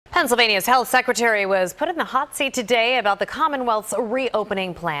Pennsylvania's health secretary was put in the hot seat today about the Commonwealth's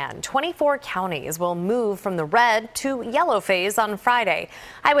reopening plan. 24 counties will move from the red to yellow phase on Friday.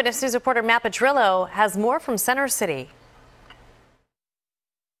 Eyewitness News reporter Matt Petrillo has more from Center City.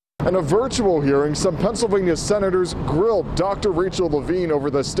 In a virtual hearing, some Pennsylvania senators grilled Dr. Rachel Levine over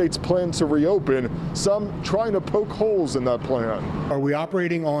the state's plan to reopen, some trying to poke holes in that plan. Are we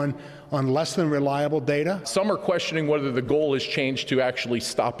operating on less than reliable data? Some are questioning whether the goal has changed to actually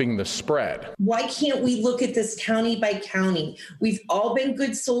stopping the spread. Why can't we look at this county by county? We've all been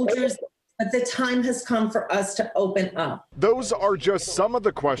good soldiers, but the time has come for us to open up. Those are just some of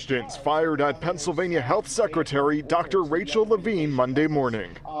the questions fired at Pennsylvania Health Secretary Dr. Rachel Levine Monday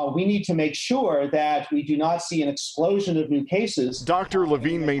morning. We need to make sure that we do not see an explosion of new cases. Dr.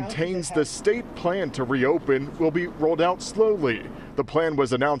 Levine maintains the state plan to reopen will be rolled out slowly. The plan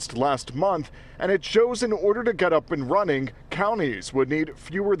was announced last month, and it shows in order to get up and running, counties would need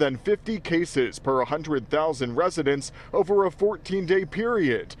fewer than 50 cases per 100,000 residents over a 14-day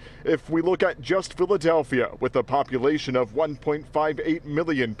period. If we look at just Philadelphia, with a population of 1.58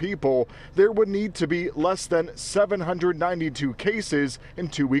 million people, there would need to be less than 792 cases in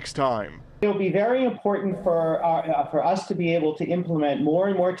 2 weeks' time. It'll be very important for us to be able to implement more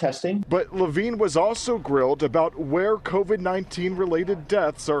and more testing. But Levine was also grilled about where COVID-19 related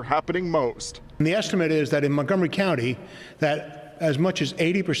deaths are happening most. And the estimate is that in Montgomery County, that as much as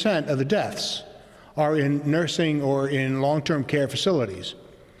 80% of the deaths are in nursing or in long-term care facilities.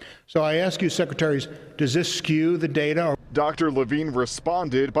 So I ask you, secretaries, does this skew the data? Dr. Levine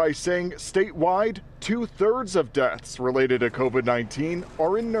responded by saying statewide, 2/3 of deaths related to COVID-19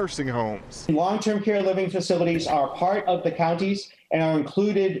 are in nursing homes. Long-term care living facilities are part of the counties and are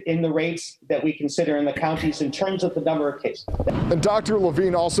included in the rates that we consider in the counties in terms of the number of cases. And Dr.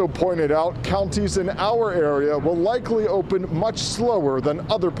 Levine also pointed out counties in our area will likely open much slower than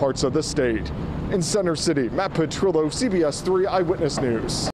other parts of the state. In Center City, Matt Petrillo, CBS 3 Eyewitness News.